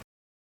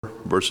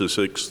verses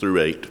 6 through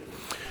 8.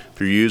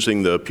 If you're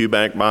using the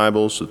Pewbank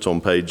Bibles, it's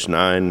on page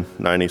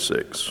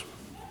 996.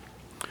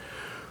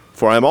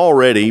 For I am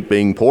already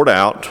being poured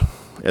out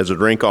as a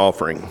drink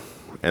offering,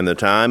 and the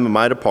time of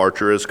my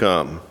departure has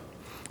come.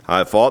 I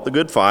have fought the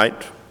good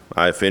fight,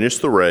 I have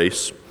finished the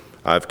race,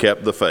 I have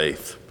kept the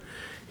faith.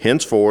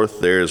 Henceforth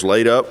there is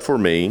laid up for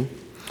me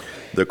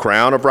the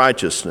crown of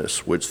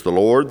righteousness, which the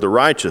Lord, the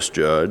righteous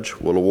judge,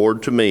 will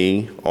award to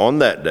me on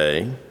that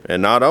day,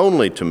 and not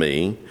only to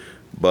me,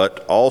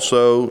 but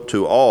also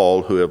to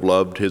all who have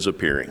loved his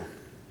appearing.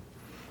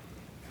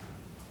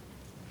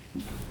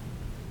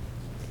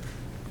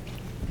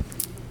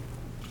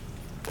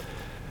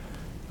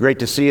 Great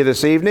to see you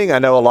this evening. I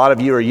know a lot of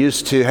you are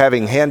used to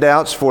having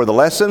handouts for the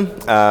lesson.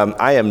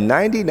 I am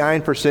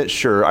 99%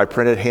 sure I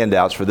printed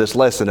handouts for this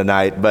lesson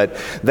tonight, but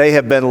they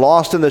have been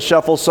lost in the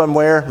shuffle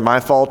somewhere. My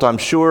fault, I'm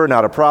sure,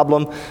 not a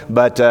problem.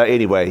 But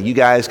anyway, you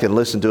guys can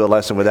listen to a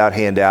lesson without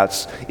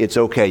handouts. It's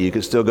okay. You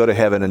can still go to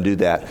heaven and do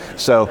that.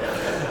 So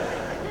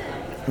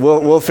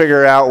we'll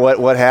figure out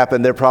what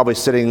happened. They're probably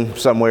sitting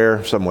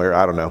somewhere,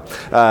 I don't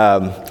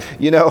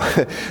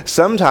know.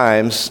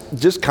 Sometimes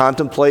just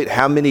contemplate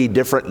how many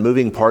different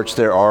moving parts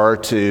there are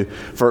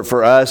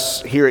for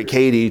us here at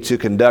Katy to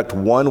conduct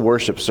one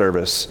worship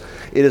service.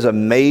 It is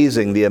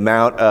amazing the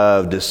amount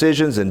of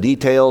decisions and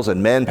details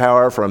and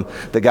manpower, from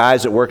the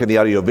guys that work in the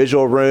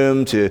audiovisual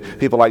room to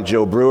people like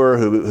Joe Brewer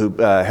who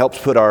helps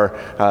put our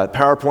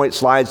PowerPoint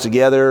slides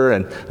together,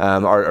 and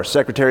our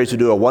secretaries who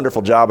do a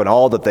wonderful job in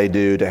all that they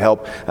do to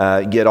help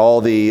get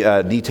all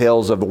the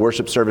details of the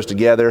worship service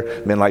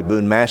together. Men like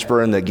Boone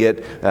Mashburn that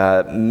get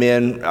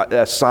men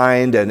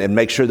assigned and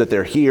make sure that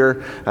they're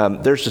here.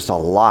 There's just a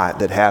lot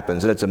that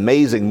happens, and it's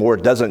amazing more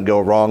doesn't go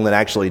wrong than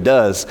actually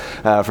does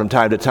from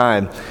time to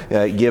time,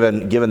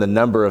 given the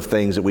number of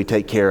things that we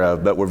take care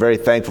of. But we're very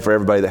thankful for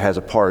everybody that has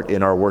a part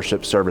in our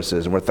worship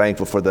services, and we're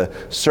thankful for the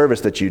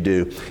service that you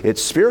do.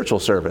 It's spiritual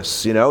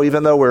service,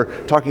 even though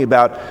we're talking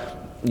about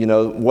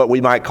what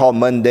we might call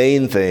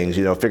mundane things,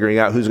 figuring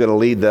out who's going to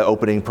lead the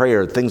opening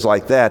prayer, things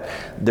like that.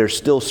 They're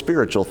still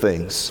spiritual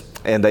things,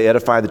 and they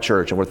edify the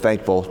church, and we're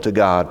thankful to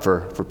God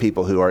for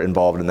people who are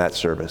involved in that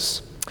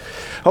service.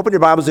 Open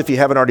your Bibles, if you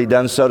haven't already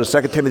done so,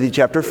 to 2 Timothy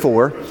chapter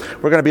 4.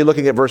 We're going to be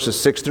looking at verses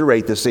 6 through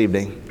 8 this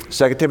evening.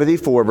 2 Timothy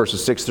 4,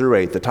 verses 6 through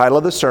 8. The title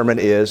of the sermon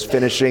is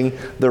Finishing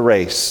the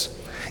Race.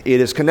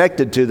 It is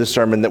connected to the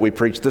sermon that we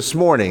preached this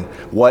morning.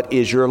 What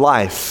is your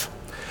life?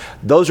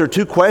 Those are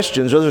two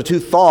questions, those are two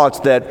thoughts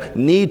that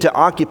need to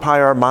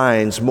occupy our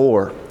minds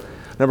more.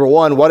 Number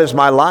one, what is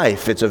my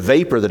life? It's a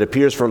vapor that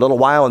appears for a little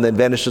while and then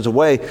vanishes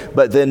away.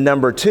 But then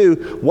number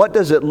two, what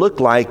does it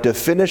look like to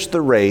finish the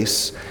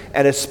race,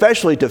 and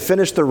especially to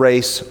finish the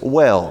race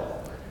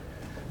well?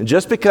 And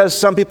just because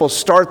some people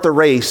start the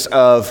race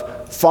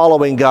of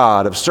following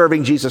God, of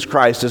serving Jesus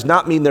Christ, does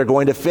not mean they're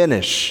going to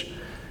finish.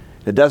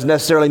 It doesn't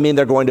necessarily mean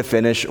they're going to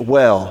finish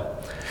well.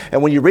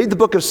 And when you read the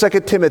book of 2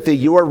 Timothy,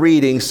 you are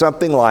reading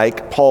something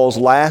like Paul's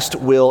last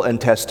will and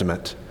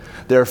testament.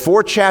 There are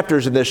 4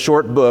 chapters in this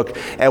short book,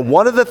 and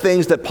one of the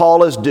things that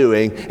Paul is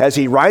doing as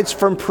he writes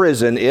from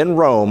prison in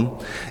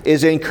Rome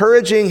is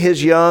encouraging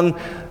his young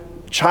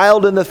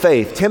child in the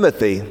faith,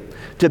 Timothy,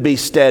 to be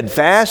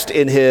steadfast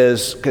in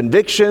his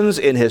convictions,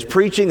 in his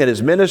preaching and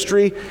his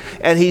ministry.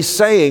 And he's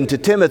saying to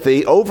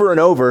Timothy over and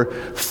over,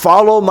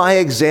 follow my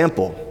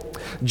example.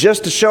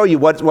 Just to show you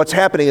what's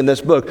happening in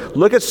this book,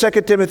 look at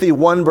 2 Timothy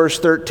 1, verse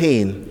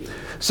 13.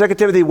 2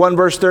 Timothy 1,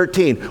 verse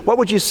 13. What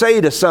would you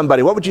say to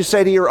somebody? What would you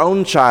say to your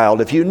own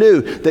child if you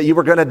knew that you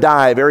were going to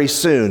die very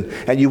soon,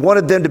 and you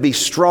wanted them to be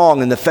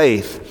strong in the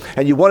faith,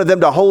 and you wanted them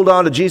to hold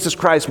on to Jesus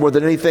Christ more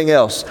than anything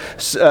else?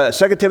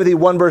 2 Timothy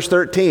 1, verse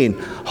 13.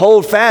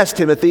 Hold fast,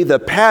 Timothy, the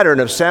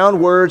pattern of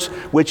sound words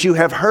which you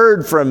have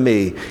heard from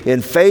me,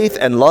 in faith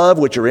and love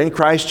which are in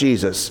Christ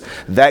Jesus.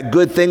 That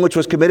good thing which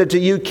was committed to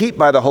you, keep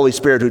by the Holy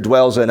Spirit who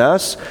dwells in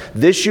us.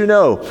 This you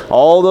know,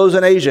 all those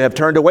in Asia have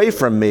turned away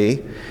from me.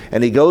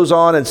 And he goes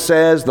on and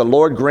says, the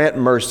Lord grant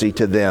mercy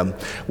to them.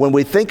 When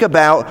we think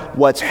about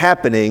what's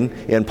happening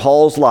in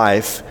Paul's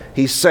life,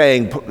 he's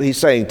saying,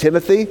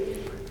 Timothy,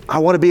 I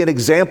want to be an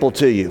example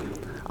to you.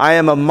 I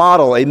am a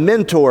model, a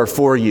mentor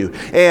for you,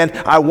 and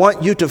I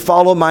want you to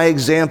follow my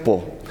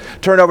example.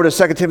 Turn over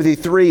to 2 Timothy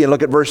 3 and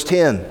look at verse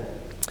 10.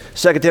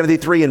 2 Timothy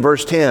 3 and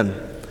verse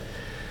 10.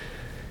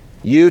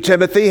 You,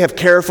 Timothy, have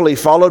carefully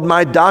followed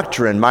my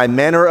doctrine, my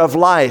manner of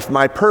life,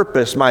 my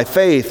purpose, my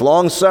faith,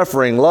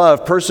 long-suffering,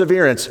 love,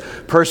 perseverance,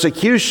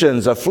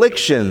 persecutions,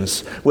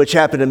 afflictions, which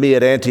happened to me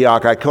at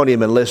Antioch,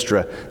 Iconium, and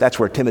Lystra. That's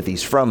where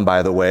Timothy's from,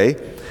 by the way.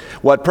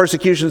 What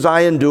persecutions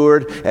I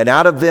endured, and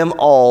out of them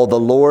all the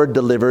Lord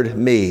delivered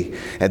me.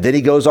 And then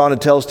he goes on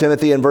and tells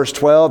Timothy in verse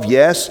 12,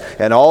 yes,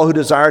 and all who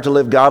desire to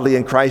live godly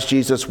in Christ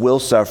Jesus will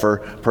suffer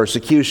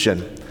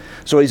persecution.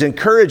 So he's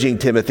encouraging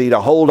Timothy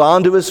to hold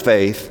on to his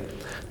faith,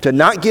 to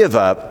not give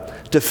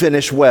up, to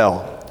finish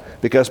well.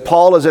 Because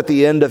Paul is at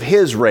the end of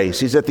his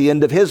race. He's at the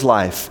end of his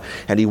life.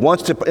 And he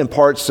wants to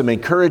impart some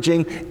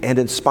encouraging and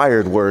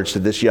inspired words to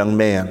this young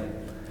man.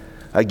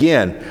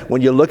 Again,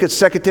 when you look at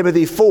 2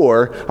 Timothy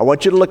 4, I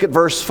want you to look at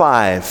verse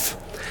 5.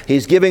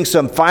 He's giving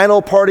some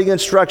final parting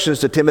instructions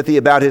to Timothy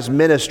about his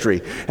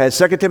ministry. And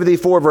 2 Timothy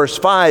 4, verse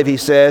 5, he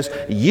says,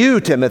 "You,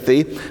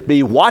 Timothy,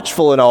 be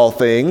watchful in all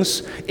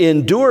things,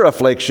 endure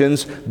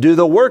afflictions, do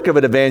the work of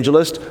an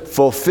evangelist,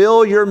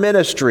 fulfill your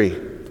ministry."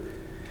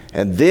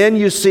 And then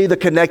you see the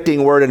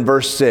connecting word in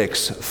verse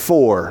 6,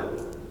 "For."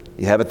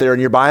 You have it there in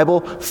your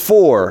Bible?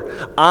 "For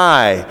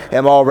I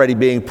am already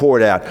being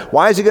poured out."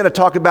 Why is he going to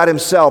talk about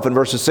himself in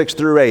verses 6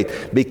 through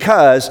 8?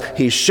 Because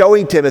he's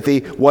showing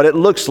Timothy what it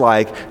looks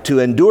like to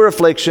endure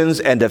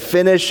afflictions and to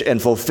finish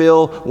and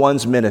fulfill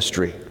one's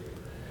ministry.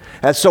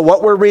 And so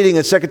what we're reading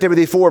in 2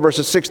 Timothy 4,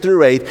 verses 6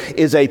 through 8,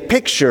 is a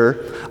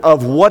picture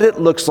of what it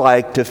looks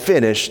like to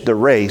finish the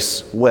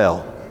race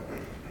well.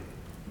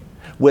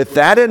 With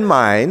that in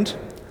mind,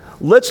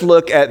 let's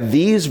look at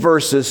these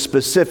verses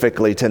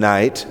specifically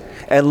tonight,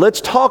 and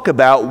let's talk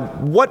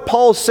about what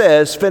Paul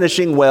says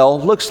finishing well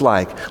looks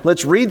like.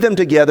 Let's read them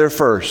together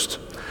first.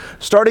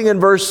 Starting in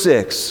verse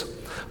 6,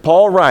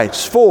 Paul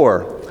writes,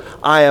 "For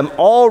I am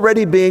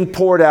already being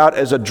poured out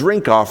as a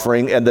drink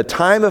offering, and the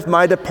time of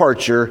my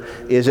departure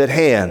is at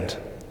hand."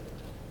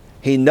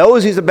 He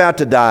knows he's about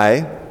to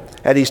die,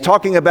 and he's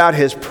talking about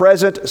his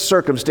present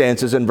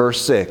circumstances in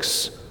verse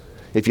 6.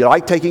 If you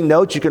like taking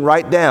notes, you can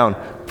write down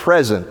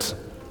present.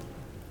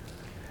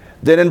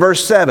 Then in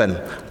verse 7,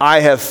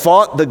 "I have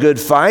fought the good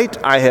fight,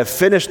 I have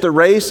finished the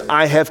race,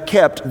 I have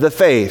kept the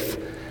faith."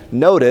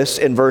 Notice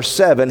in verse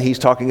 7, he's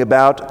talking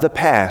about the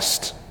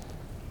past.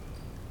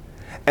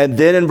 And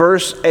then in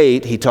verse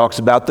 8, he talks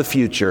about the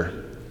future.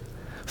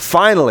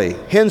 "Finally,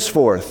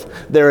 henceforth,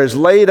 there is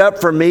laid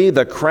up for me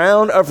the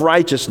crown of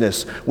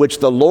righteousness, which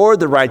the Lord,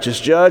 the righteous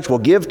judge, will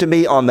give to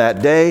me on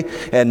that day,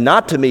 and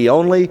not to me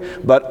only,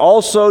 but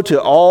also to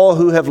all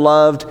who have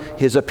loved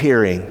his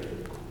appearing."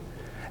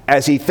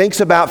 As he thinks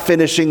about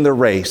finishing the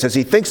race, as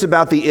he thinks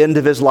about the end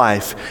of his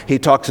life, he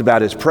talks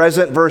about his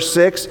present, verse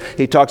 6,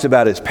 he talks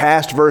about his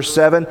past, verse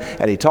 7,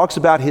 and he talks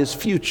about his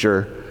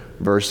future,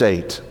 verse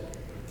 8.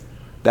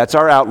 That's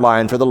our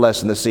outline for the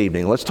lesson this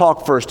evening. Let's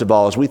talk first of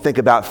all, as we think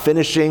about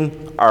finishing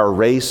our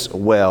race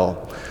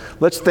well,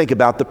 let's think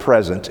about the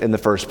present in the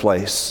first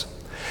place.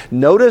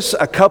 Notice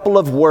a couple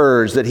of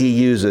words that he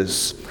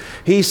uses.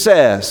 He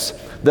says,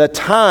 "The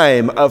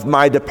time of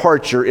my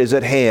departure is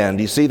at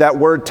hand." You see that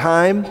word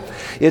time?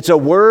 It's a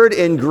word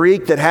in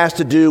Greek that has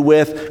to do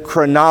with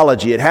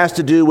chronology. It has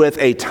to do with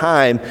a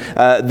time,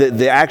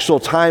 the actual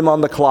time on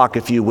the clock,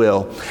 if you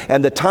will.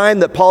 And the time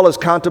that Paul is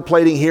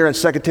contemplating here in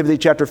 2 Timothy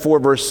chapter 4,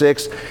 verse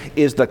 6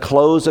 is the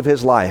close of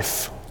his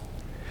life.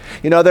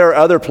 You know, there are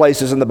other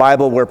places in the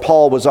Bible where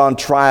Paul was on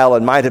trial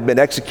and might have been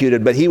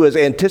executed, but he was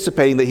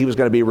anticipating that he was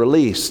going to be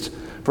released.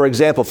 For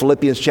example,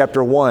 Philippians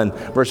chapter 1,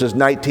 verses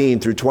 19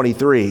 through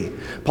 23.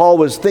 Paul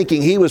was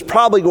thinking he was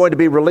probably going to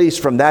be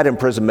released from that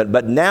imprisonment,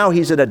 but now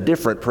he's in a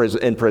different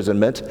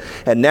imprisonment,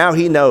 and now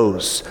he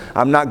knows,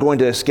 I'm not going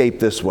to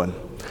escape this one.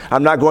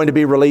 I'm not going to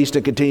be released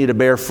and continue to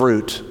bear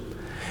fruit.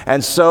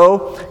 And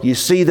so you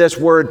see this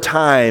word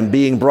time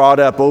being brought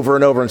up over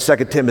and over in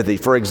 2 Timothy.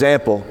 For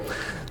example,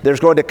 there's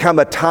going to come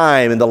a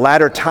time in the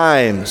latter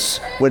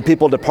times when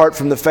people depart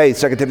from the faith,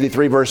 2 Timothy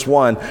 3, verse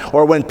 1,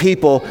 or when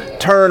people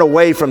turn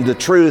away from the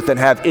truth and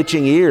have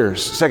itching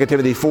ears, 2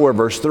 Timothy 4,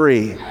 verse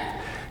 3.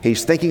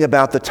 He's thinking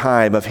about the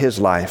time of his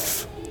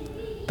life,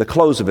 the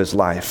close of his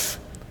life.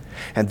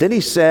 And then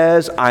he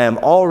says, "I am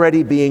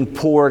already being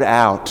poured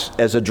out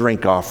as a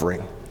drink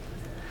offering."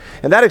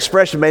 And that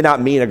expression may not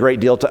mean a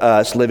great deal to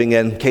us living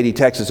in Katy,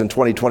 Texas in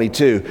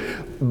 2022,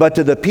 but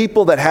to the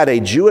people that had a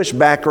Jewish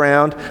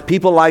background,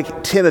 people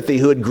like Timothy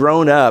who had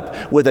grown up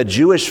with a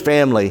Jewish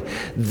family,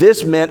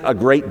 this meant a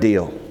great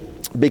deal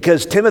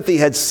because Timothy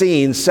had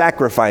seen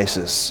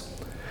sacrifices.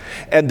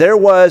 And there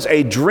was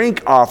a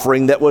drink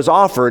offering that was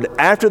offered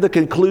after the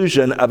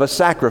conclusion of a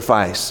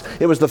sacrifice.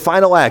 It was the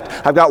final act.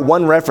 I've got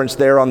one reference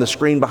there on the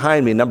screen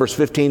behind me, Numbers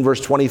 15,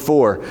 verse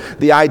 24.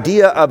 The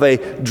idea of a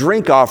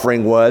drink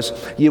offering was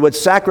you would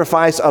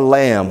sacrifice a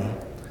lamb.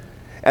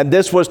 And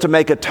this was to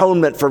make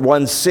atonement for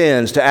one's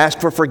sins, to ask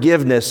for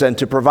forgiveness, and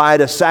to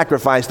provide a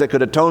sacrifice that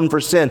could atone for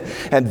sin.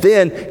 And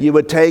then you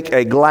would take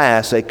a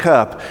glass, a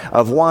cup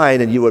of wine,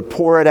 and you would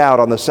pour it out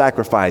on the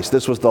sacrifice.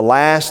 This was the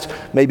last,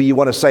 maybe you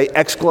want to say,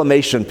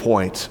 exclamation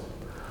point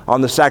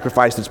on the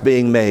sacrifice that's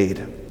being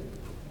made.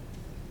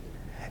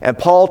 And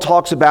Paul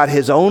talks about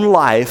his own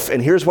life,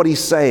 and here's what he's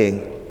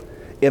saying.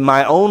 In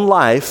my own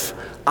life,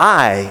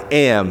 I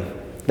am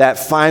that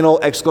final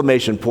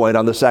exclamation point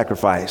on the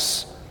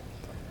sacrifice.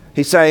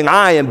 He's saying,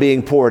 I am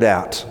being poured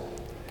out.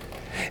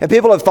 And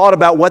people have thought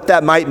about what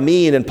that might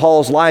mean in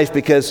Paul's life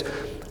because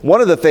one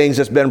of the things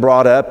that's been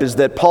brought up is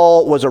that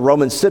Paul was a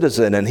Roman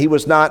citizen and he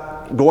was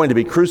not going to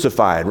be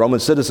crucified. Roman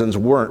citizens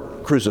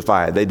weren't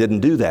crucified. They didn't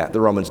do that. The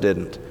Romans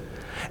didn't.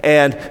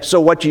 And so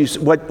what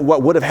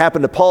would have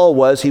happened to Paul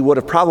was he would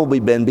have probably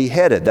been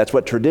beheaded. That's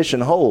what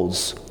tradition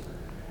holds.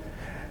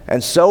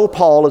 And so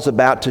Paul is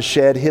about to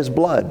shed his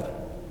blood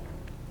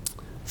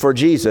for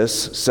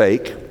Jesus'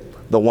 sake,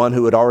 the one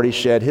who had already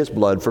shed his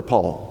blood for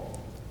Paul.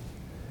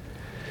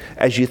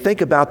 As you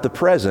think about the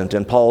present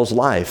in Paul's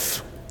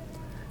life,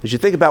 As you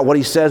think about what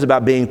he says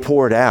about being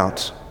poured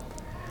out,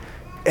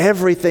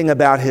 everything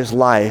about his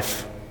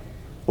life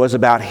was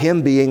about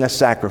him being a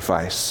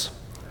sacrifice,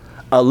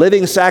 a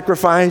living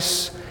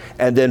sacrifice,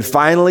 and then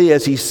finally,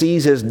 as he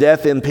sees his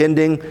death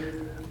impending,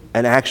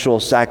 an actual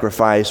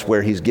sacrifice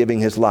where he's giving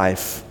his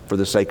life for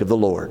the sake of the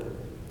Lord.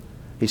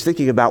 He's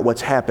thinking about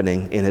what's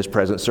happening in his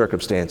present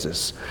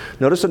circumstances.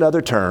 Notice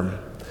another term,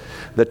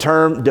 the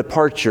term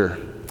departure.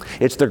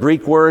 It's the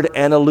Greek word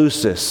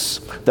analusis.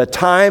 The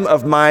time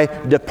of my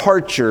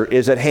departure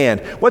is at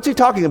hand. What's he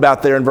talking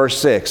about there in verse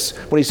 6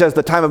 when he says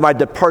the time of my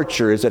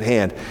departure is at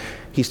hand?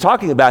 He's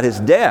talking about his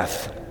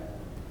death.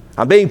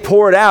 I'm being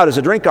poured out as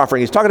a drink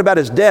offering. He's talking about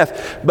his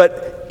death,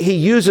 but he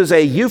uses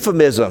a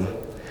euphemism.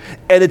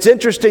 And it's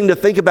interesting to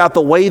think about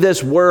the way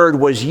this word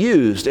was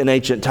used in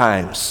ancient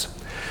times.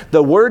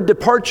 The word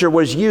departure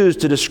was used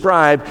to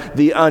describe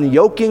the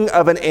unyoking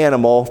of an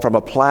animal from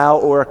a plow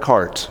or a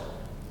cart.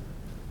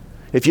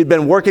 If you'd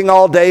been working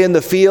all day in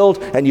the field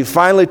and you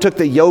finally took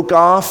the yoke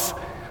off,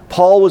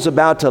 Paul was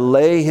about to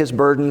lay his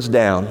burdens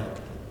down.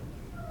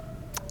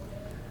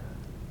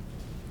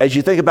 As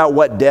you think about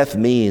what death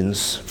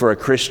means for a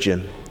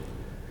Christian,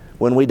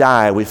 when we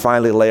die, we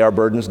finally lay our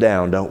burdens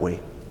down, don't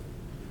we?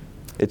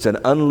 It's an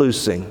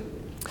unloosing.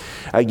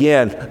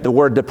 Again, the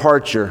word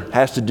departure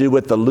has to do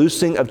with the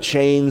loosing of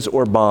chains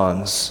or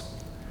bonds,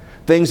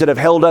 things that have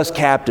held us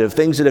captive,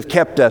 things that have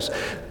kept us.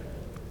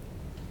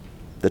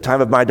 The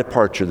time of my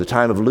departure, the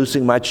time of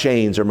loosing my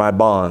chains or my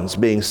bonds,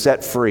 being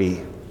set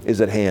free,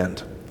 is at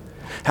hand.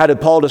 How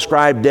did Paul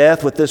describe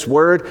death with this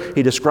word?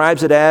 He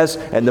describes it as,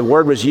 and the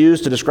word was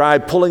used to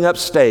describe pulling up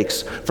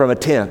stakes from a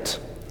tent.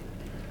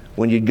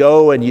 When you'd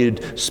go and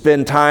you'd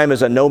spend time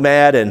as a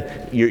nomad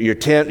and your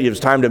tent, it was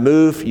time to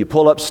move, you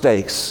pull up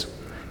stakes.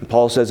 And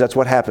Paul says that's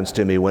what happens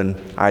to me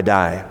when I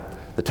die.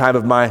 The time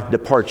of my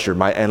departure,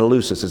 my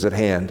analusis, is at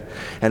hand.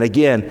 And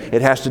again,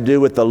 it has to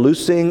do with the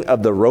loosing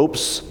of the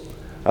ropes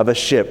of a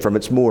ship from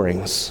its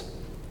moorings.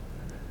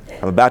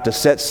 I'm about to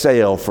set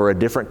sail for a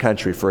different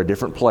country, for a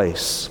different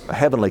place, a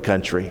heavenly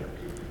country.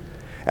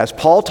 As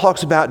Paul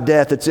talks about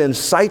death, it's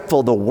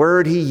insightful the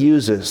word he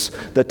uses,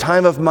 the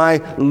time of my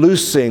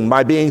loosing,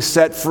 my being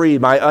set free,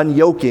 my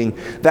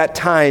unyoking, that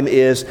time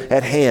is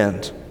at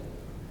hand.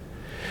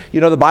 You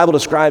know, the Bible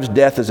describes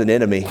death as an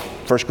enemy,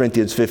 1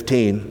 Corinthians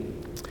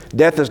 15.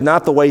 Death is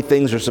not the way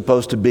things are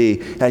supposed to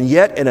be, and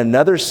yet in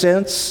another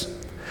sense,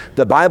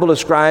 the Bible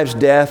describes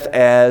death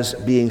as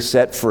being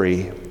set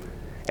free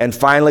and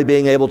finally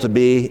being able to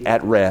be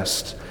at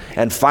rest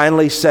and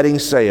finally setting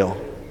sail.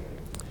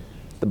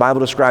 The Bible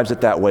describes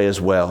it that way as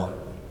well.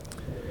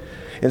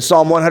 In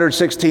Psalm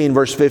 116,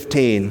 verse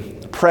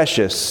 15,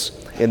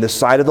 precious in the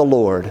sight of the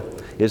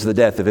Lord is the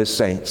death of his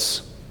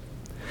saints.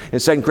 In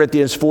 2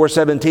 Corinthians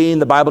 4:17,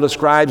 the Bible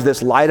describes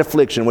this light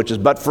affliction, which is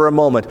but for a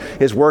moment,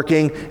 is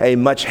working a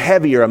much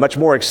heavier, a much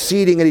more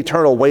exceeding and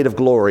eternal weight of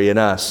glory in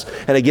us.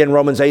 And again,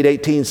 Romans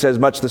 8:18 says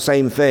much the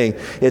same thing.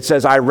 It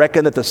says, I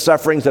reckon that the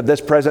sufferings of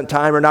this present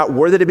time are not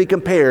worthy to be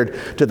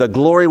compared to the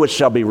glory which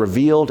shall be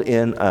revealed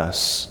in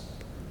us.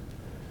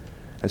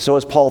 And so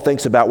as Paul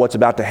thinks about what's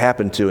about to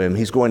happen to him,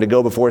 he's going to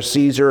go before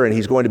Caesar and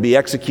he's going to be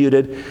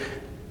executed.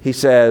 He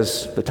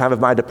says, the time of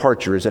my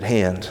departure is at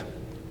hand.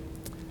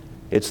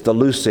 It's the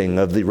loosing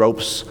of the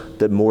ropes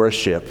that moor a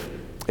ship.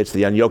 It's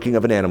the unyoking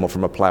of an animal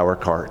from a plow or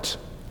cart.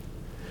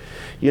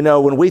 You know,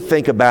 when we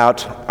think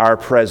about our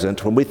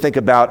present, when we think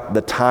about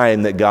the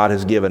time that God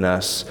has given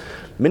us,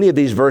 many of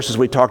these verses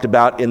we talked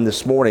about in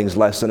this morning's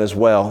lesson as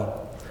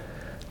well,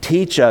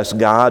 teach us,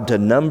 God, to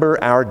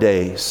number our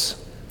days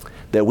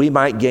that we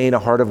might gain a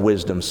heart of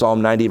wisdom.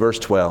 Psalm 90, verse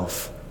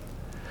 12.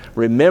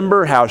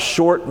 Remember how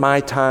short my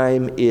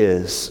time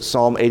is.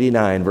 Psalm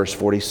 89, verse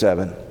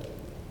 47.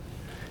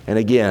 And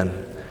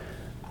again,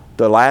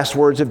 the last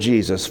words of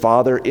Jesus,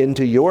 Father,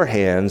 into your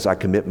hands I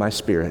commit my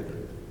spirit.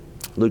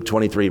 Luke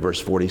 23,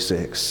 verse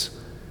 46.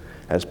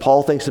 As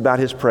Paul thinks about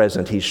his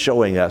present, he's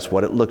showing us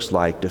what it looks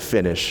like to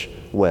finish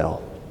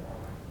well.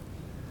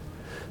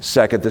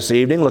 Second, this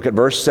evening, look at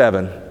verse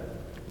 7.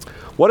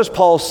 What does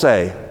Paul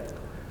say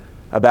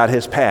about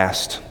his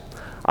past?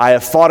 I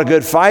have fought a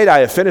good fight. I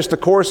have finished the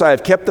course. I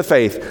have kept the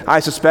faith.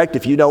 I suspect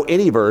if you know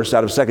any verse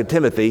out of 2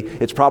 Timothy,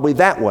 it's probably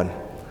that one.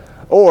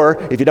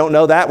 Or if you don't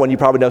know that one, you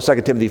probably know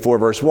 2 Timothy 4,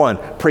 verse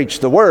 1. Preach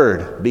the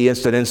word. Be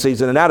instant in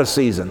season and out of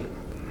season.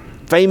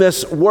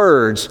 Famous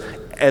words,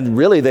 and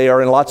really they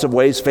are in lots of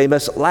ways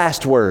famous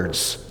last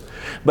words.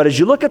 But as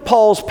you look at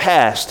Paul's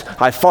past,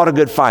 I fought a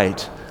good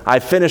fight. I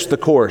finished the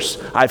course.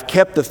 I've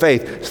kept the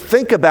faith.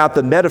 Think about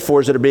the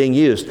metaphors that are being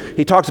used.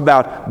 He talks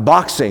about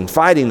boxing,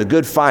 fighting the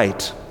good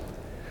fight.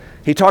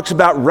 He talks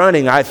about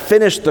running. I've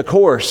finished the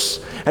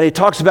course. And he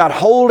talks about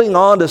holding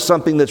on to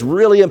something that's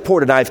really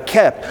important. I've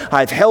kept,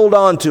 I've held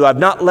on to, I've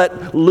not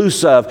let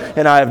loose of,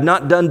 and I have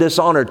not done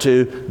dishonor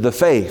to the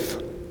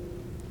faith.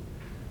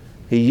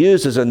 He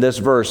uses in this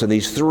verse, in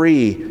these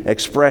three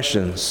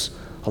expressions,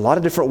 a lot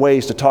of different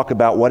ways to talk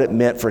about what it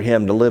meant for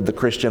him to live the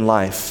Christian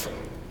life.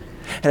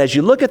 And as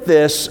you look at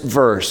this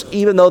verse,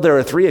 even though there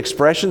are three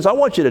expressions, I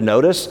want you to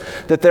notice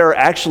that there are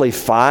actually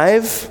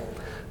five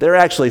There are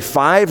actually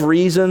 5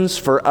 reasons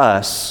for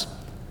us,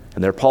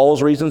 and they're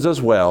Paul's reasons as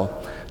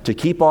well, to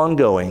keep on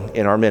going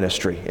in our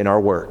ministry, in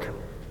our work.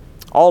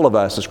 All of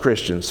us as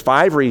Christians,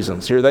 5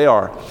 reasons. Here they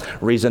are.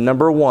 Reason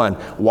number 1,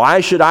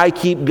 why should I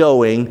keep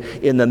going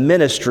in the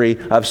ministry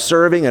of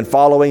serving and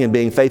following and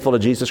being faithful to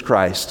Jesus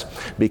Christ?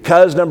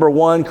 Because number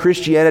 1,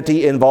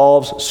 Christianity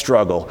involves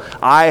struggle.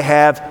 I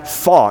have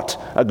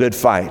fought a good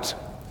fight.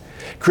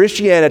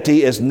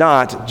 Christianity is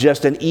not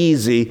just an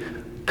easy,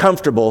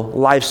 comfortable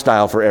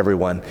lifestyle for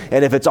everyone.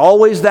 And if it's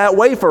always that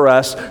way for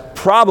us,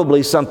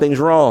 probably something's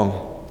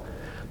wrong.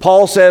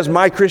 Paul says,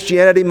 my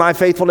Christianity, my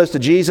faithfulness to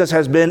Jesus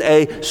has been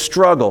a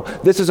struggle.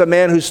 This is a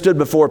man who stood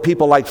before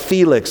people like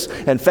Felix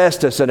and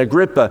Festus and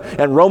Agrippa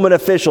and Roman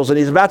officials, and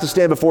he's about to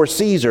stand before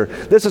Caesar.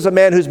 This is a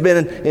man who's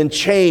been in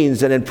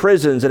chains and in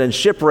prisons and in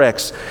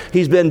shipwrecks.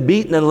 He's been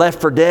beaten and left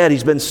for dead.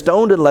 He's been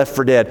stoned and left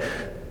for dead.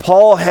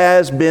 Paul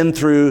has been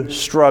through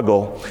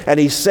struggle, and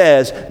he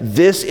says,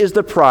 this is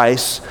the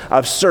price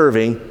of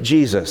serving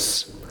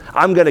Jesus.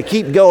 I'm going to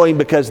keep going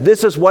because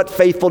this is what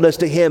faithfulness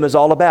to Him is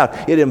all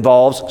about. It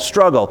involves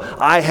struggle.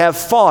 I have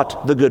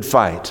fought the good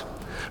fight.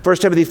 1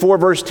 Timothy 4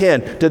 verse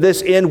 10, to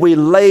this end we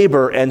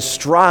labor and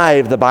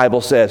strive, the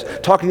Bible says,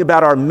 talking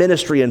about our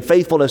ministry and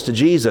faithfulness to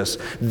Jesus.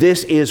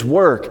 This is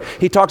work.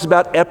 He talks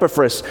about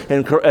Epaphras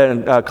in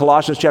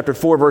Colossians chapter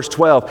 4 verse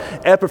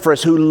 12.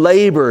 Epaphras who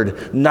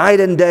labored night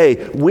and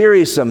day,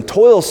 wearisome,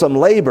 toilsome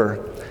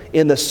labor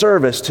in the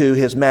service to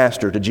his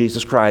master, to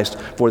Jesus Christ,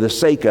 for the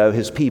sake of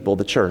His people,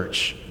 the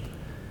church.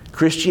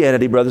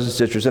 Christianity, brothers and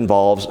sisters,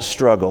 involves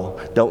struggle.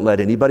 Don't let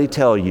anybody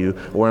tell you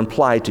or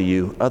imply to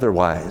you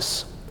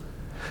otherwise.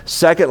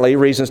 Secondly,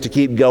 reasons to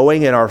keep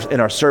going in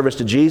our service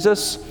to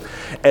Jesus,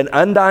 an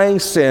undying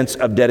sense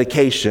of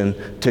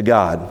dedication to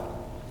God.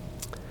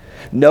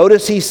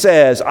 Notice he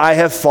says, I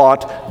have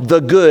fought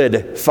the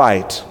good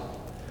fight.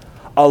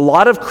 A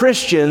lot of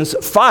Christians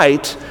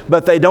fight,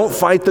 but they don't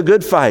fight the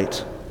good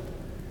fight.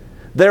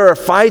 There are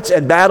fights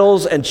and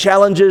battles and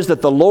challenges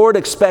that the Lord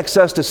expects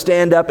us to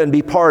stand up and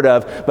be part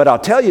of. But I'll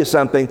tell you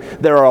something,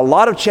 there are a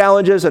lot of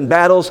challenges and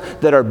battles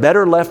that are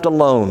better left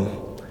alone.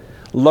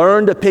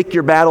 Learn to pick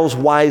your battles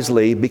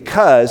wisely,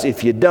 because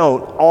if you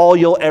don't, all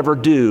you'll ever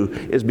do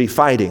is be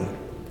fighting.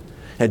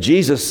 And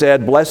Jesus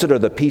said, blessed are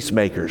the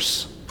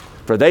peacemakers,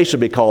 for they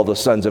shall be called the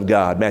sons of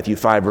God. Matthew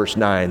 5 verse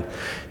 9.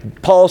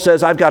 Paul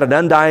says, I've got an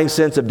undying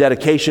sense of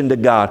dedication to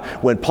God.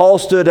 When Paul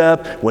stood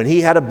up, when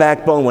he had a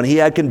backbone, when he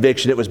had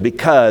conviction, it was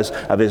because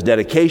of his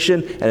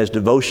dedication and his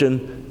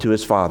devotion to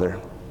his Father.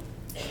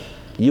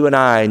 You and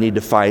I need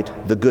to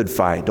fight the good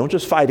fight. Don't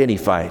just fight any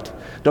fight.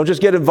 Don't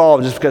just get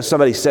involved just because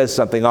somebody says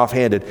something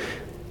offhanded.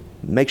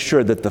 Make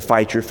sure that the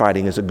fight you're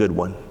fighting is a good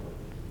one.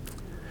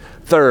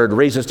 Third,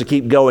 reasons to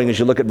keep going as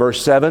you look at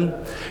verse 7,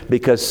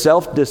 because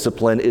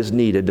self-discipline is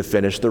needed to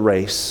finish the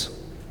race.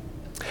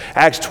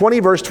 Acts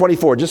 20, verse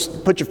 24.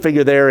 Just put your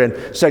finger there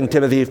in 2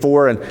 Timothy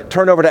 4 and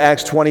turn over to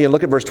Acts 20 and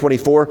look at verse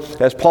 24.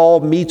 As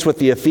Paul meets with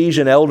the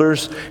Ephesian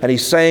elders and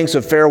he's saying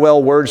some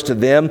farewell words to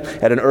them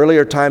at an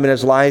earlier time in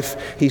his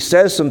life, he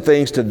says some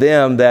things to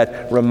them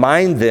that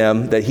remind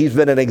them that he's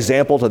been an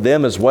example to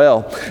them as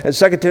well.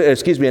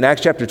 In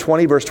Acts chapter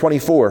 20, verse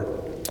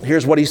 24,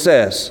 here's what he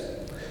says.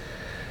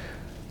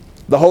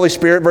 The Holy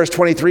Spirit, verse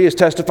 23, is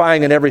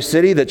testifying in every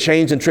city that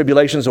chains and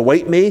tribulations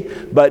await me,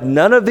 but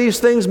none of these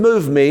things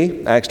move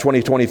me, Acts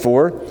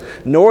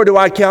 20:24, nor do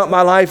I count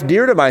my life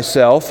dear to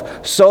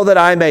myself, so that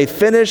I may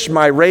finish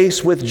my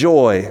race with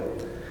joy,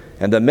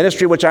 and the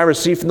ministry which I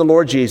received from the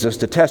Lord Jesus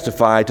to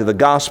testify to the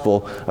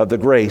gospel of the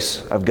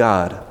grace of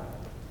God.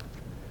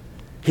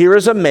 Here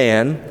is a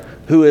man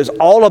who is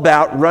all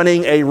about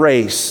running a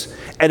race.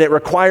 And it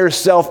requires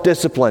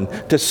self-discipline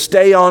to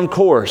stay on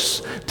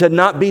course, to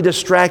not be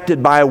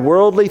distracted by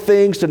worldly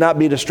things, to not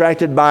be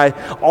distracted by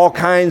all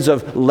kinds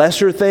of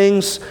lesser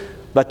things,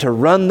 but to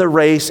run the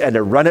race and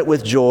to run it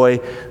with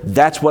joy.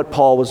 That's what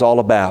Paul was all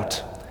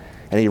about.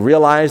 And he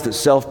realized that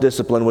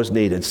self-discipline was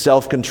needed,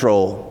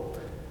 self-control.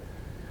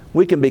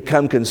 We can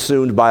become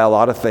consumed by a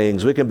lot of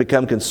things. We can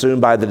become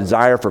consumed by the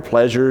desire for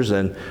pleasures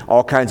and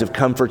all kinds of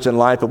comforts in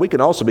life, but we can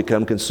also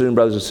become consumed,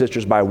 brothers and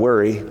sisters, by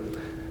worry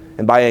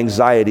and by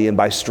anxiety and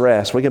by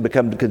stress. We can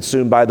become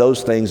consumed by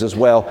those things as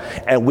well,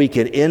 and we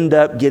can end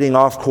up getting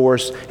off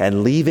course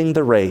and leaving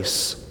the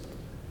race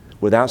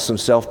without some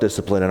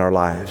self-discipline in our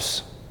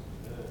lives.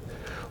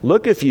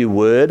 Look, if you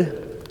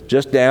would,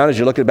 just down as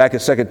you're looking back at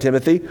 2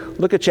 Timothy,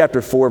 look at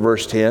chapter 4,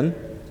 verse 10.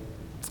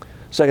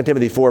 2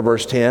 Timothy 4,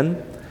 verse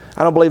 10.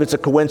 I don't believe it's a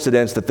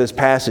coincidence that this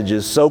passage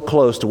is so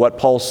close to what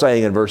Paul's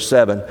saying in verse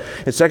 7.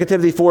 In 2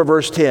 Timothy 4,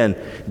 verse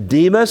 10,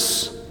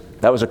 Demas,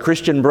 that was a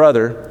Christian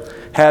brother,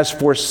 has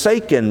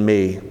forsaken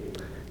me,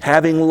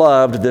 having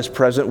loved this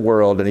present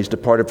world, and he's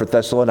departed for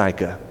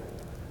Thessalonica.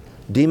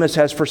 Demas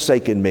has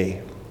forsaken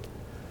me.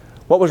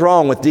 What was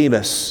wrong with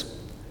Demas?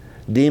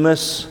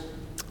 Demas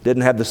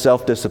didn't have the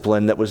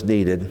self-discipline that was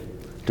needed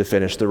to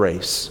finish the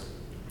race.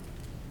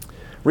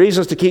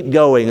 Reasons to keep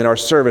going in our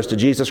service to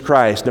Jesus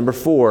Christ. Number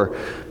 4,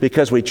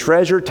 because we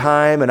treasure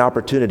time and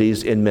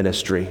opportunities in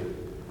ministry.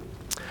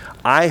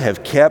 I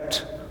have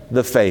kept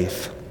the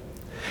faith.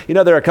 You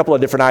know, there are a couple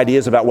of different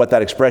ideas about what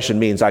that expression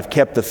means, I've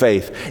kept the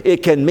faith.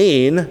 It can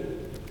mean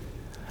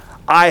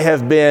I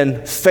have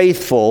been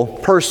faithful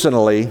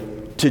personally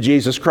to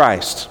Jesus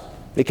Christ.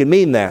 It can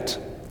mean that.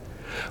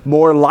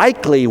 More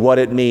likely what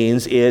it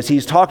means is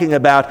he's talking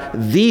about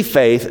the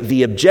faith,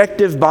 the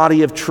objective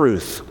body of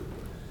truth,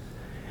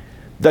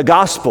 the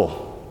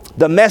gospel,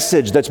 the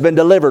message that's been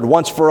delivered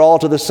once for all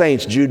to the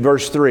saints, Jude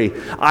verse 3.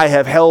 I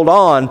have held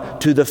on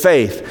to the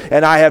faith,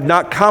 and I have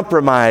not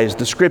compromised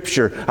the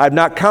Scripture. I have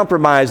not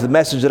compromised the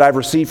message that I've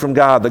received from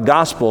God, the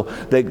gospel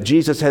that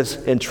Jesus has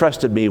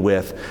entrusted me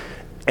with.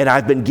 And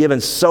I've been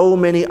given so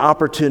many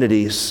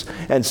opportunities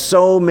and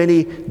so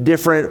many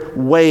different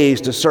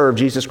ways to serve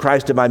Jesus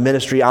Christ in my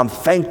ministry. I'm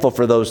thankful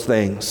for those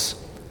things.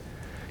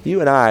 You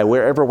and I,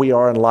 wherever we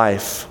are in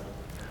life,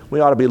 we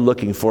ought to be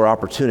looking for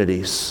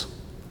opportunities.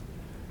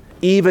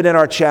 Even in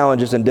our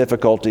challenges and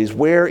difficulties,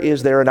 where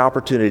is there an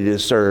opportunity to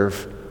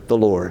serve the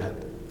Lord?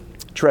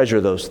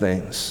 Treasure those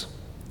things.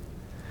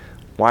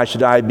 Why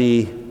should I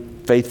be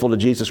faithful to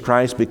Jesus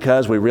Christ?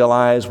 Because we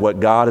realize what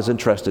God has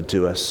entrusted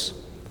to us,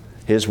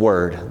 His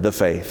Word, the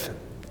faith.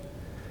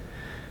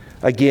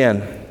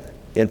 Again,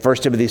 in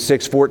 1 Timothy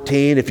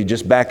 6:14, if you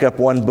just back up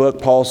one book,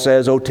 Paul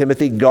says, "O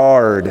Timothy,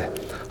 guard,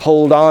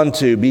 hold on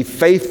to, be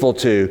faithful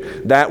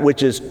to that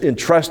which is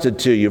entrusted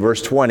to you,"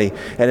 verse 20.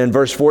 And in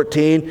verse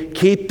 14,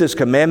 "Keep this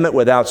commandment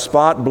without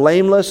spot,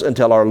 blameless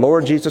until our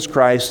Lord Jesus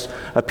Christ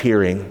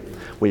appearing."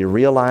 We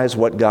realize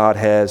what God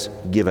has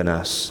given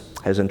us,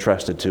 has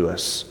entrusted to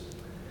us.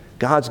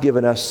 God's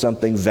given us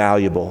something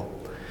valuable.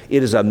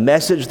 It is a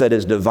message that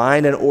is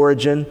divine in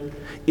origin.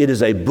 It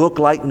is a book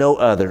like no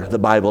other, the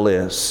Bible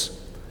is.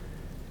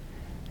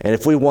 And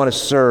if we want to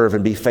serve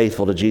and be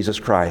faithful to Jesus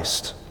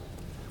Christ,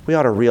 we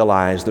ought to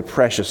realize the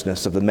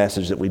preciousness of the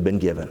message that we've been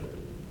given.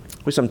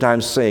 We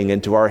sometimes sing,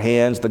 "Into our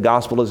hands the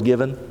gospel is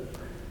given.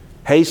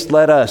 Haste,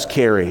 let us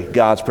carry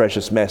God's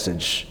precious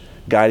message,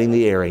 guiding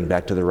the erring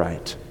back to the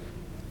right."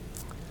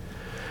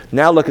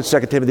 Now look at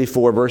 2 Timothy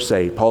 4, verse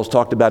 8. Paul's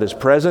talked about his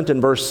present in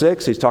verse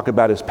 6. He's talked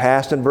about his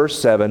past in verse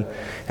 7.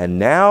 And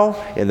now,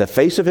 in the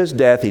face of his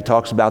death, he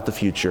talks about the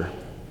future.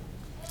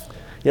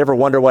 You ever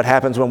wonder what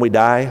happens when we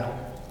die?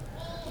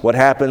 What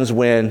happens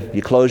when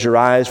you close your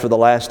eyes for the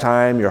last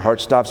time, your heart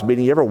stops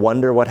beating? You ever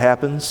wonder what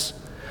happens?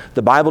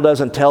 The Bible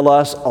doesn't tell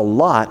us a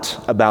lot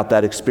about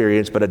that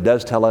experience, but it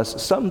does tell us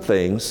some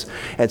things.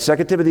 And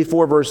 2 Timothy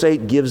 4, verse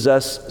 8 gives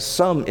us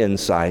some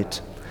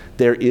insight.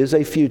 There is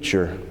a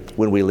future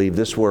when we leave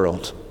this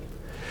world.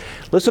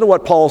 Listen to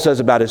what Paul says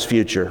about his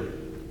future.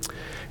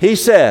 He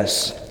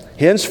says,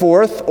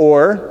 "Henceforth,"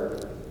 or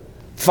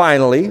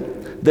finally,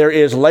 "there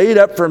is laid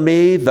up for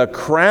me the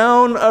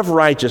crown of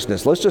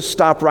righteousness." Let's just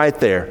stop right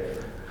there.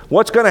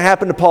 What's going to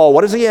happen to Paul?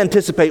 What does he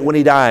anticipate when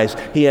he dies?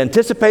 He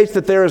anticipates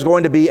that there is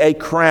going to be a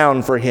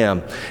crown for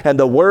him. And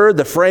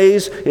the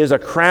phrase is a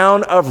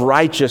crown of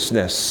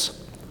righteousness.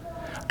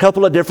 A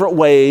couple of different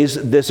ways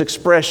this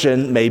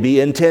expression may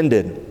be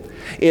intended.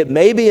 It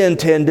may be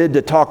intended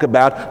to talk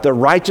about the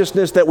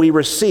righteousness that we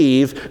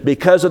receive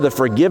because of the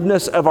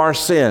forgiveness of our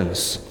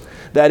sins.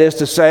 That is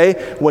to say,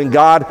 when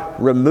God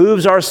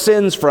removes our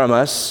sins from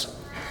us,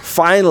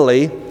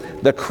 finally,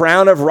 the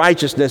crown of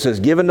righteousness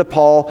is given to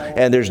Paul,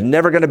 and there's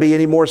never going to be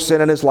any more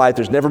sin in his life.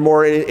 There's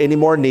never any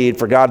more need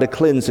for God to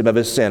cleanse him of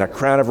his sin, a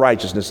crown of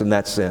righteousness in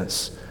that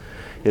sense.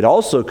 It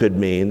also could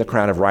mean, the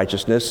crown of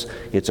righteousness,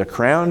 it's a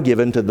crown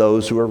given to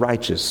those who are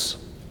righteous,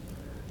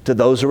 to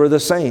those who are the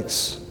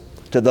saints,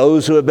 to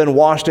those who have been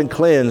washed and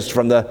cleansed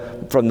from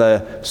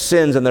the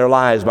sins in their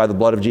lives by the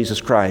blood of Jesus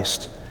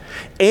Christ.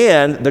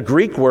 And the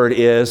Greek word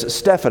is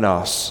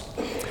Stephanos.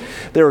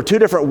 There are two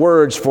different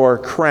words for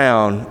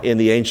crown in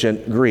the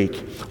ancient Greek.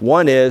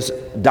 One is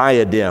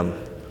diadem.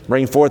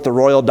 Bring forth the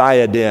royal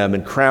diadem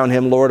and crown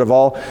him Lord of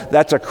all.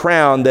 That's a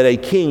crown that a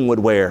king would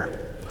wear.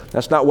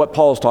 That's not what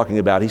Paul's talking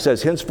about. He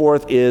says,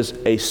 henceforth is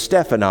a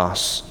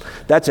Stephanos.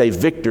 That's a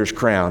victor's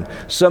crown.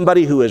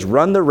 Somebody who has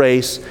run the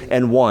race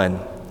and won.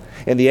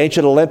 In the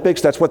ancient Olympics,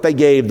 that's what they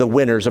gave the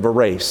winners of a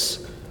race.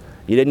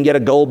 You didn't get a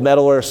gold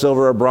medal or a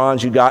silver or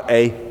bronze. You got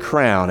a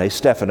crown, a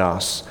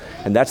Stephanos.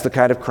 And that's the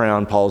kind of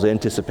crown Paul's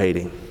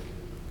anticipating.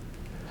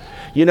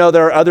 You know,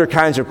 there are other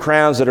kinds of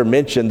crowns that are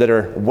mentioned that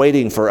are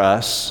waiting for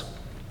us.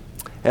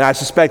 And I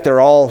suspect they're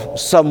all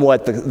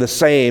somewhat the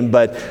same,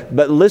 but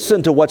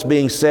listen to what's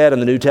being said in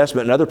the New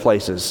Testament and other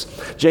places.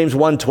 James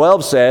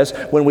 1:12 says,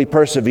 when we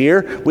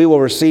persevere, we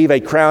will receive a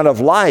crown of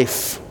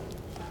life,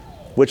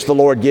 which the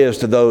Lord gives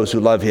to those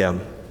who love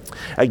him.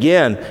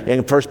 Again,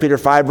 in 1 Peter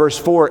 5, verse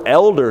 4,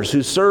 elders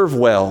who serve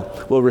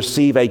well will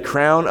receive a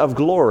crown of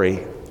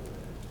glory.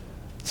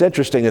 It's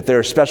interesting that there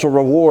are special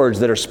rewards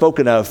that are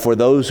spoken of for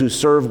those who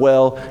serve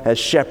well as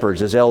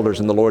shepherds, as elders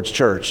in the Lord's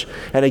church.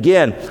 And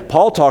again,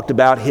 Paul talked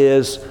about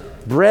his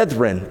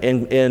brethren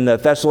in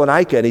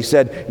Thessalonica, and he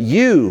said,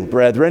 "You,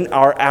 brethren,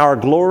 are our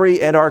glory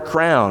and our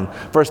crown."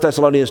 1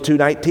 Thessalonians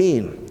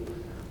 2:19,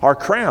 our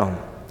crown.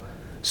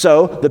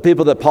 So the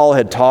people that Paul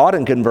had taught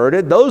and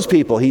converted, those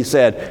people, he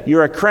said,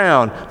 "You're a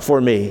crown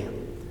for me."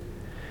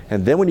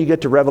 And then when you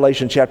get to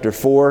Revelation chapter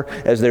 4,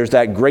 as there's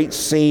that great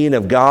scene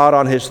of God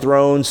on his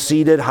throne,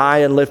 seated high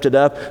and lifted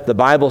up, the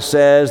Bible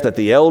says that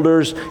the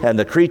elders and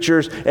the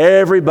creatures,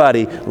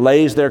 everybody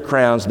lays their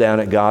crowns down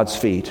at God's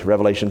feet.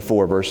 Revelation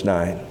 4, verse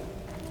 9.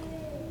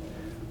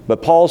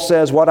 But Paul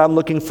says what I'm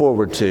looking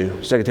forward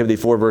to, 2 Timothy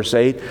 4, verse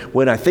 8,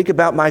 when I think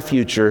about my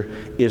future,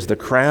 is the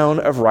crown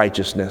of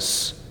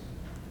righteousness.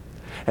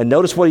 And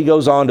notice what he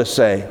goes on to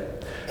say.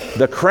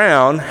 The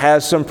crown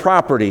has some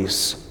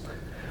properties,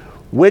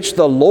 which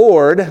the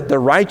Lord, the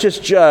righteous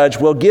judge,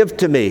 will give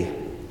to me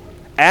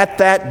at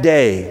that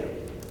day.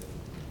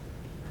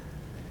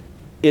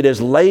 It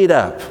is laid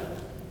up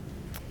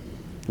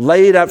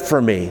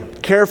for me,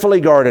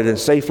 carefully guarded and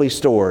safely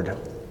stored.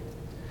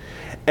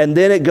 And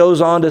then it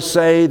goes on to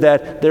say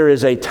that there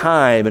is a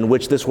time in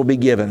which this will be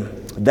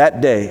given,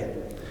 that day.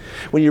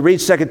 When you read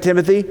 2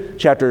 Timothy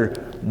chapter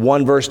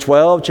 1 verse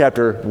 12,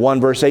 chapter 1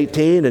 verse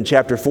 18, and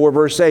chapter 4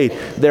 verse 8,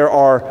 there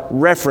are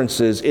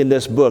references in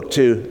this book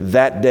to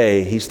that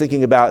day. He's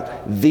thinking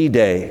about the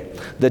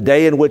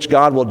day in which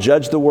God will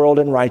judge the world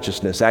in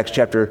righteousness, Acts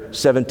chapter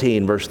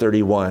 17 verse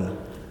 31.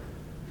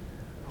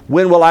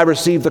 When will I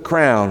receive the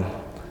crown?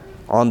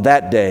 On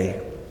that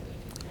day.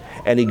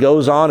 And he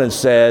goes on and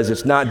says,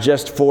 it's not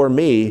just for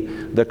me,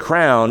 the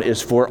crown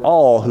is for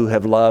all who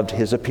have loved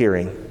his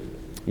appearing.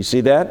 You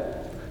see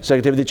that?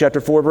 2 Timothy chapter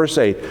 4, verse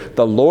 8.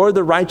 The Lord,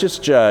 the righteous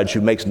judge,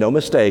 who makes no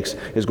mistakes,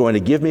 is going to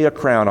give me a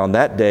crown on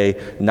that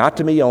day, not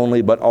to me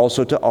only, but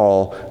also to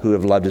all who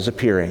have loved his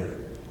appearing.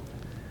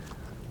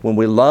 When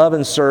we love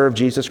and serve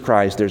Jesus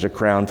Christ, there's a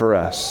crown for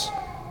us.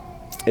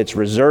 It's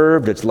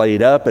reserved, it's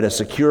laid up in a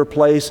secure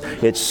place,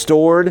 it's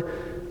stored,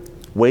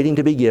 waiting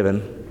to be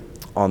given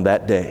on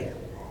that day.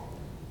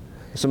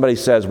 Somebody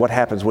says, what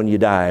happens when you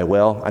die?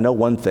 Well, I know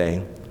one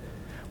thing.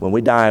 When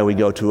we die, we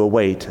go to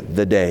await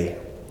the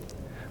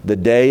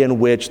day in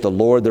which the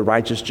Lord, the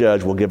righteous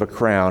judge, will give a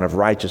crown of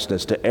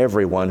righteousness to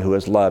everyone who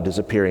has loved his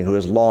appearing, who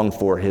has longed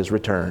for his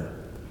return.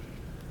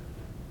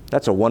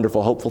 That's a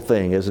wonderful, hopeful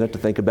thing, isn't it, to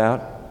think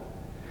about?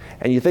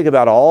 And you think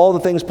about all the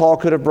things Paul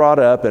could have brought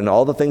up and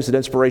all the things that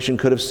inspiration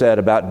could have said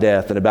about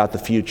death and about the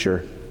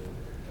future.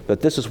 But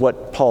this is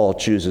what Paul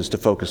chooses to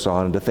focus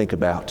on and to think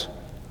about.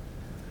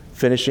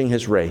 Finishing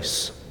his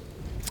race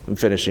and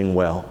finishing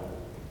well.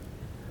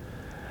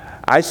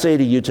 I say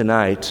to you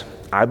tonight,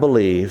 I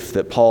believe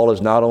that Paul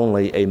is not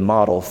only a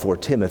model for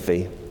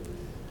Timothy,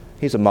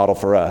 he's a model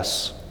for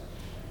us.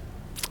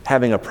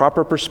 Having a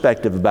proper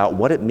perspective about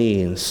what it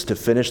means to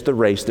finish the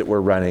race that we're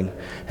running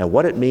and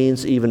what it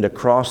means even to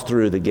cross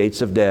through the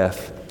gates of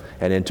death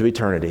and into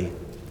eternity.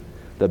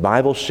 The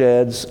Bible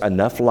sheds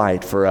enough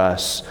light for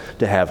us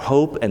to have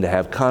hope and to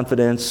have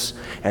confidence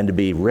and to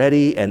be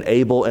ready and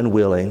able and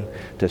willing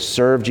to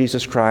serve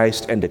Jesus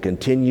Christ and to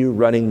continue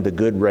running the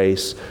good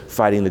race,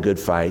 fighting the good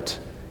fight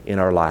in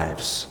our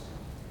lives.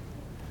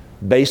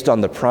 Based on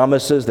the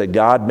promises that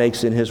God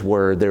makes in his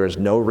word, there is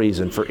no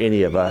reason for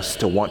any of us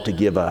to want to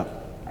give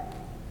up.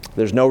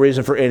 There's no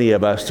reason for any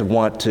of us to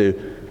want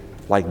to,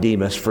 like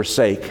Demas,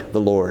 forsake the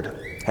Lord,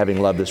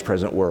 having loved this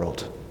present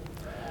world.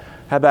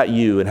 How about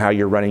you and how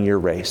you're running your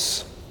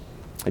race?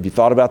 Have you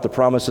thought about the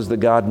promises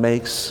that God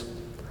makes?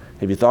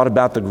 Have you thought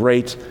about the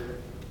great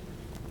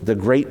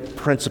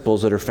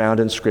principles that are found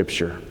in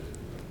Scripture?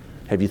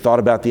 Have you thought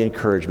about the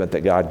encouragement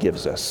that God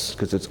gives us?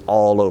 Because it's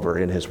all over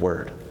in his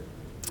word.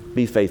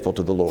 Be faithful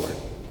to the Lord.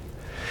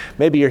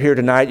 Maybe you're here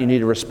tonight, you need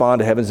to respond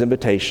to heaven's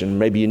invitation.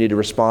 Maybe you need to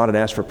respond and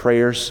ask for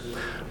prayers,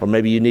 or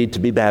maybe you need to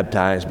be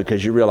baptized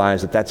because you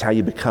realize that that's how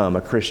you become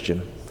a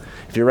Christian.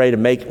 If you're ready to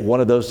make one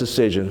of those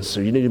decisions,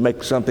 or you need to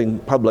make something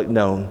public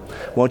known,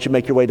 won't you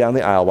make your way down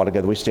the aisle while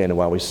together we stand and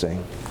while we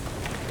sing.